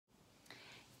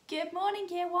Good morning,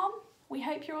 Year 1. We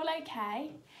hope you're all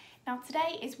okay. Now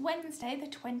today is Wednesday the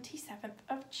 27th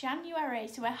of January,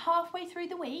 so we're halfway through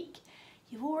the week.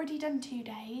 You've already done 2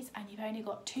 days and you've only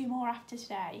got 2 more after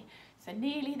today, so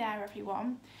nearly there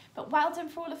everyone. But well done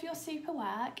for all of your super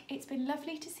work. It's been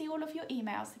lovely to see all of your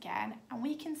emails again, and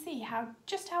we can see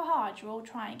just how hard you're all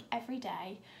trying every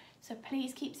day, so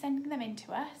please keep sending them in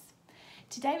to us.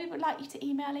 Today we would like you to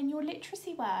email in your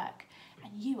literacy work,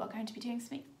 and you are going to be doing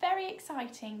something very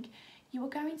exciting. You are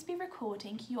going to be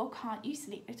recording your Can't You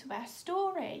Sleep Little Bear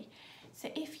story.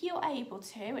 So if you're able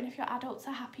to, and if your adults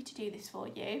are happy to do this for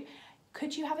you,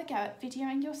 could you have a go at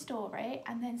videoing your story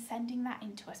and then sending that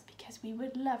in to us, because we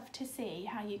would love to see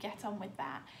how you get on with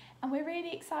that. And we're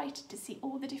really excited to see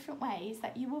all the different ways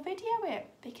that you will video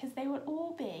it, because they will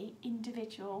all be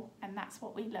individual, and that's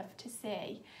what we love to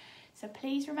see. So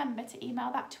please remember to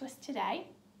email that to us today,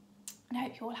 and I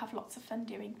hope you all have lots of fun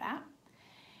doing that.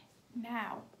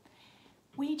 Now,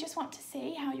 we just want to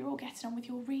see how you're all getting on with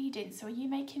your reading. So are you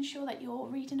making sure that you're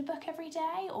reading a book every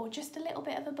day, or just a little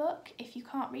bit of a book if you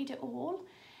can't read it all?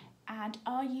 And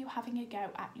are you having a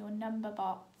go at your number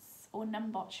bots, or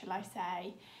numbot shall I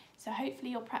say? So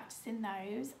hopefully you're practicing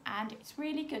those, and it's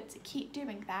really good to keep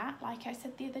doing that, like I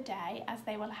said the other day, as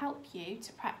they will help you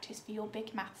to practice for your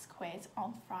big maths quiz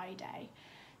on Friday.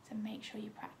 So make sure you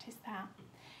practice that.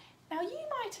 Now you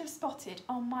might have spotted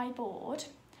on my board,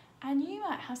 and you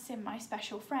might have seen my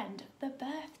special friend, the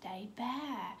birthday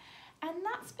bear. And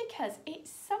that's because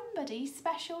it's somebody's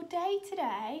special day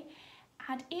today.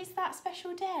 And is that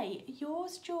special day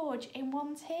yours, George, in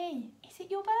 1T? Is it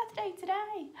your birthday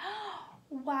today?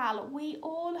 Well, we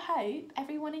all hope,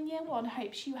 everyone in Year 1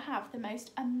 hopes you have the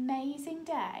most amazing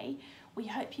day. We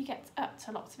hope you get up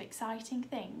to lots of exciting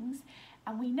things.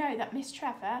 And we know that Miss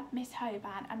Trevor, Miss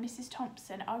Hoban and Mrs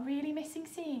Thompson are really missing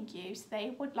seeing you, so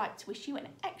they would like to wish you an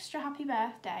extra happy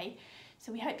birthday.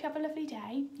 So we hope you have a lovely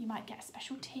day. You might get a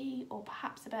special tea or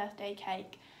perhaps a birthday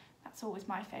cake. That's always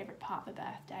my favourite part of a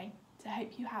birthday. So I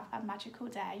hope you have a magical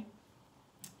day.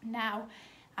 Now,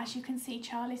 as you can see,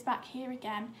 Charlie's back here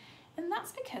again, and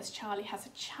that's because Charlie has a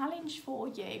challenge for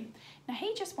you. Now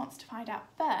he just wants to find out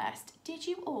first, did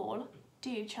you all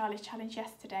do Charlie's challenge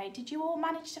yesterday? Did you all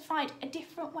manage to find a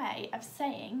different way of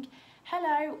saying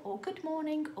hello or good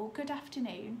morning or good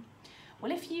afternoon?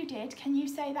 Well, if you did, can you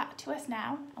say that to us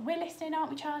now? And we're listening,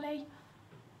 aren't we, Charlie?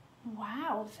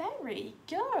 Wow, very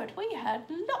good. We heard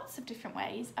lots of different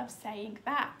ways of saying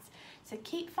that. So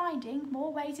keep finding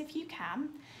more ways if you can.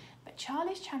 But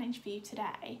Charlie's challenge for you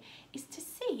today is to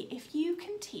see if you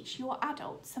can teach your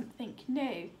adults something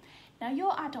new. Now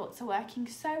your adults are working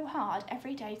so hard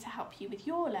every day to help you with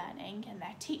your learning, and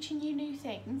they're teaching you new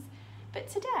things, but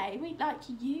today we'd like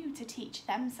you to teach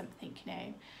them something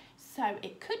new. So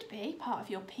it could be part of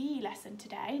your PE lesson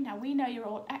today. Now we know you're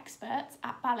all experts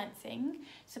at balancing,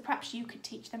 so perhaps you could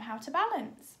teach them how to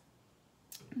balance.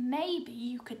 Maybe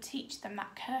you could teach them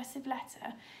that cursive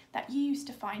letter that you used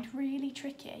to find really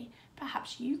tricky.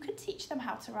 Perhaps you could teach them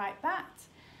how to write that.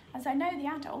 As I know the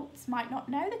adults might not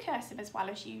know the cursive as well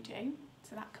as you do,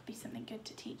 so that could be something good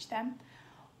to teach them.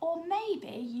 Or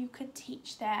maybe you could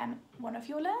teach them one of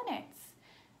your Learn-Its,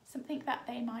 something that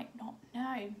they might not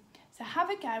know. So have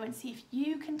a go and see if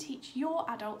you can teach your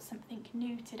adults something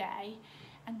new today,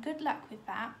 and good luck with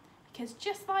that, because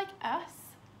just like us,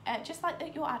 just like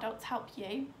that your adults help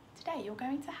you, today you're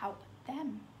going to help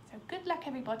them. So good luck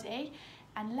everybody,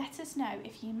 and let us know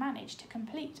if you manage to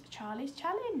complete Charlie's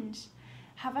challenge.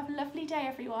 Have a lovely day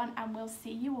everyone, and we'll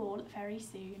see you all very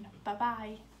soon. Bye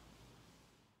bye.